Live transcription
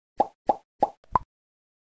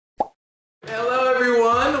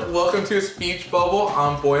welcome to a speech bubble.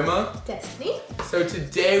 I'm Boima. Destiny. So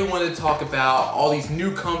today we wanted to talk about all these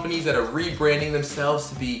new companies that are rebranding themselves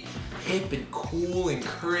to be hip and cool and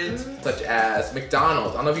current, such as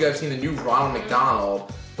McDonald's. I don't know if you guys have seen the new Ronald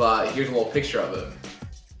McDonald, but here's a little picture of him.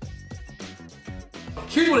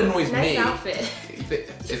 Here's what annoys me. Nice outfit.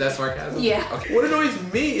 Is that sarcasm? Yeah. Okay. What annoys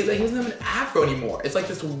me is that he doesn't have an afro anymore. It's like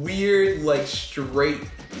this weird, like straight,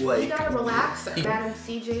 like. You gotta relax. Madam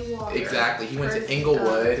CJ Walker. Exactly. He went to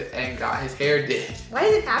Inglewood and got his hair did. Why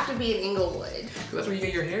does it have to be in Inglewood? Because that's where you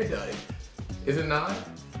get your hair done. Is it not?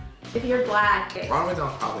 If you're black. Ronald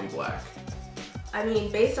McDonald's probably black. I mean,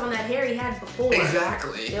 based on that hair he had before.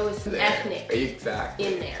 Exactly. There was some ethnic. Exactly.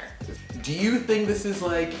 In there. Do you think this is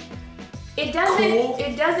like? It doesn't. Cool?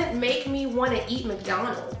 It doesn't make me want to eat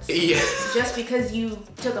McDonald's. Yeah. Just because you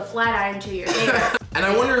took a flat iron to your hair. And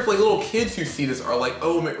I wonder if like little kids who see this are like,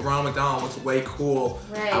 oh, Ronald McDonald looks way cool.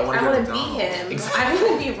 Right. I want to be him. Exactly. I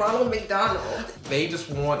want to be Ronald McDonald. They just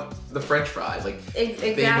want the French fries. Like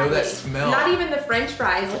exactly. They know that smell. Not even the French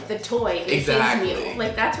fries, like the toy. Exactly. Kids meal.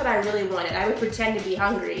 Like that's what I really wanted. I would pretend to be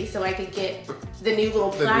hungry so I could get the new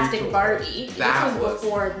little plastic Barbie. That this was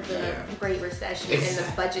before the Great Recession and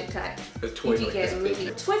the budget cut. The toys you get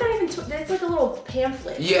movies. Toys aren't even toys. It's like a little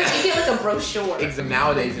pamphlet. Yeah. You get like a brochure. Exactly.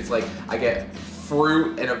 Nowadays it's like I get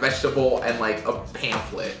fruit and a vegetable and like a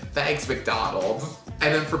pamphlet. Thanks, McDonald's.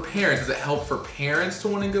 And then for parents, does it help for parents to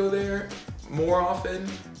want to go there more often?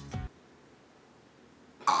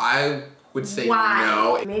 I would say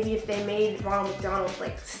no. Maybe if they made Ronald McDonald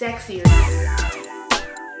like sexier.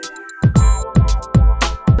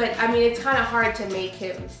 But I mean, it's kind of hard to make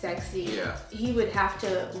him sexy. Yeah. He would have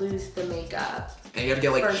to lose the makeup. And you gotta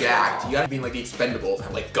get like jacked. You gotta be like the Expendables and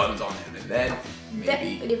have like guns on him, and then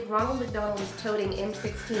maybe. If Ronald McDonald was toting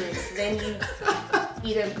M16s, then you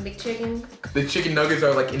eat a McChicken. The chicken nuggets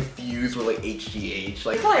are like infused with like HGH.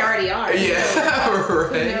 Like they probably already are. Yeah,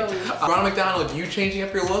 right. Who knows? Ronald McDonald, you changing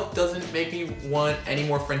up your look doesn't make me want any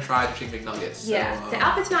more French fries or chicken McNuggets. Yeah, so, the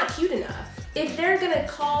outfit's not cute enough. If they're gonna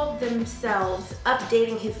call themselves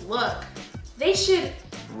updating his look, they should,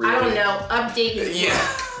 really? I don't know, update his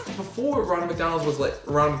look. Before Ronald McDonald was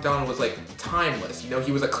like timeless. You know,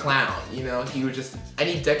 he was a clown. You know, he was just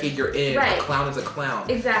any decade you're in, a clown is a clown.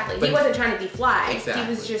 Exactly. But he wasn't trying to be fly. Exactly. He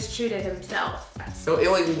was just true to himself. So it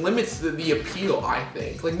like limits the appeal, I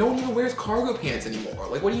think. Like no one even wears cargo pants anymore.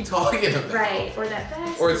 Like what are you talking about? Right. Or that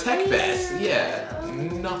vest. Or a tech vest. Yeah. Oh,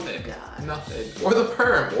 nothing. God. Nothing. Or the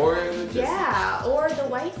perm. Or just... Yeah. Or the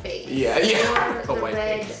white face. Yeah. Yeah. Or the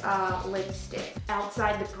red lipstick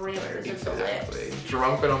outside the parameters of the lips.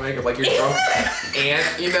 Drunk but don't make it like you're drunk.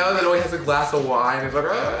 And you know that always has a glass of wine. It's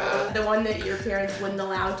like the one that your parents wouldn't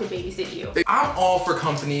allow to babysit you. I'm all for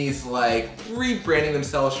companies like rebranding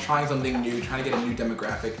themselves, trying something new, trying to get a new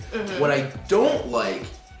demographic. What I don't like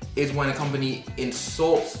is when a company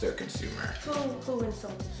insults their consumer. Who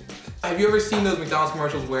insulted you? Have you ever seen those McDonald's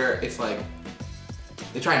commercials where it's like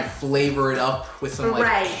they try and flavor it up with some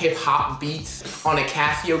like hip hop beats on a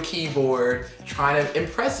Casio keyboard, trying to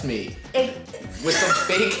impress me with some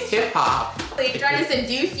fake hip hop. They try to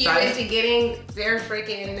seduce you into getting their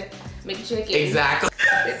freaking McChicken. Exactly.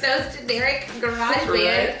 It's those generic garage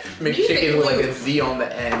band. McChicken with like a Z on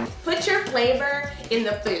the end. Put your flavor in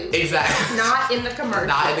the food. Exactly. Not in the commercial.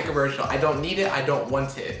 Not in the commercial. I don't need it. I don't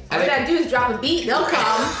want it. All you gotta do is drop a beat. They'll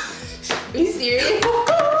come. Be serious.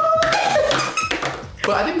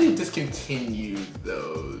 But I think they've discontinued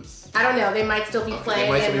those. I don't know. They might still be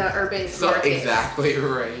playing in the urban market. Exactly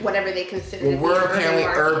right. Whatever they consider. Well, we're apparently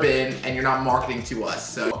urban, and you're not marketing to us.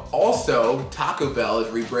 So also, Taco Bell is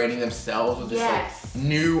rebranding themselves with this like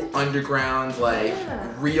new underground, like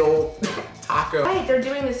real taco. Right, they're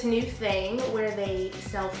doing this new thing where they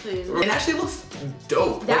sell food. It actually looks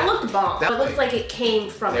dope. That looked bomb. It looks like it came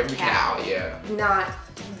from a cow. Yeah. Not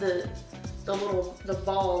the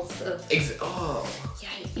balls of. Oh. Yeah.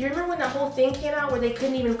 You remember when the whole thing came out where they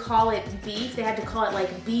couldn't even call it beef? They had to call it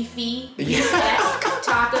like beefy, beef-esque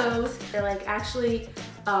tacos. They're like, actually,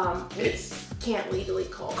 we can't legally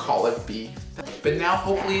call it beef. But now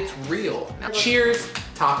hopefully it's real. Now, cheers,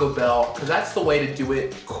 Taco Bell, because that's the way to do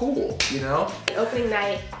it cool, you know? Opening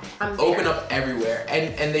night, I'm there. Open up everywhere.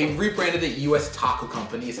 And they rebranded it US Taco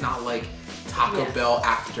Company. It's not like Taco Bell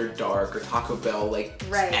After Dark or Taco Bell like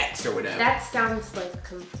X or whatever. That sounds like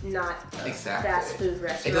not a fast food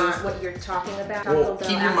restaurant, what you're talking about. Well,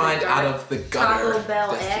 keep your mind out of the gutter. Taco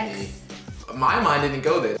Bell Destiny. X. My mind didn't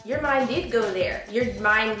go there. Your mind did go there. Your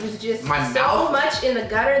mind was just so much in the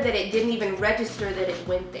gutter that it didn't even register that it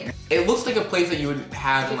went there. It looks like a place that you would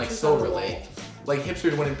have in like Silver Lake. like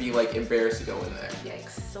hipsters wouldn't be like embarrassed to go in there.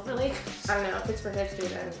 Yikes. So really, I don't know, if it's for hipsters,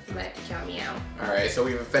 then you might have to count me out. Alright, so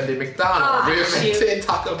we've offended McDonald's, we've offended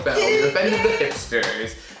Taco Bell, we've offended the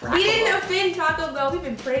hipsters. We didn't offend Taco Bell, we've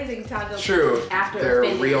been praising Taco Bell. True, after they're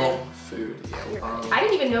offending real them. Food. Yeah. I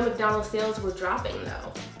didn't even know McDonald's sales were dropping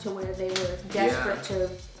though, to where they were desperate to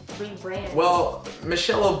rebrand. Well,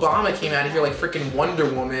 Michelle Obama came out of here like freaking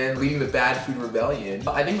Wonder Woman leading the bad food rebellion.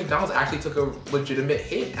 I think McDonald's actually took a legitimate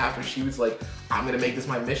hit after she was like, I'm gonna make this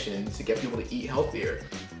my mission to get people to eat healthier.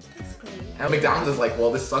 That's great. And McDonald's is like,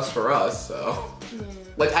 well, this sucks for us, so.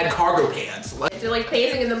 Like, I had cargo pants. They're like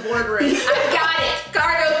pacing in the boardroom. I got it!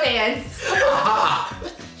 Cargo pants!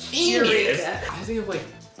 Genius! I think of like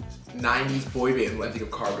 90s boy bands when I think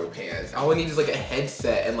of cargo pants. All I need is like a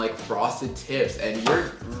headset and like frosted tips and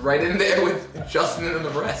you're right in there with Justin and the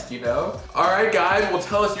rest, you know? Alright guys, well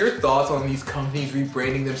tell us your thoughts on these companies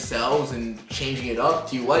rebranding themselves and changing it up.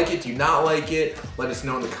 Do you like it? Do you not like it? Let us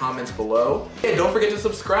know in the comments below. And don't forget to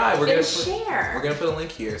subscribe. We're gonna put a link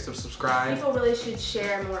here, so subscribe. People really should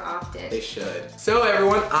share more often. They should. So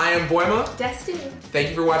everyone, I am Boima. Destiny. Thank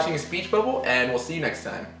you for watching A Speech Bubble and we'll see you next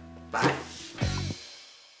time. Bye.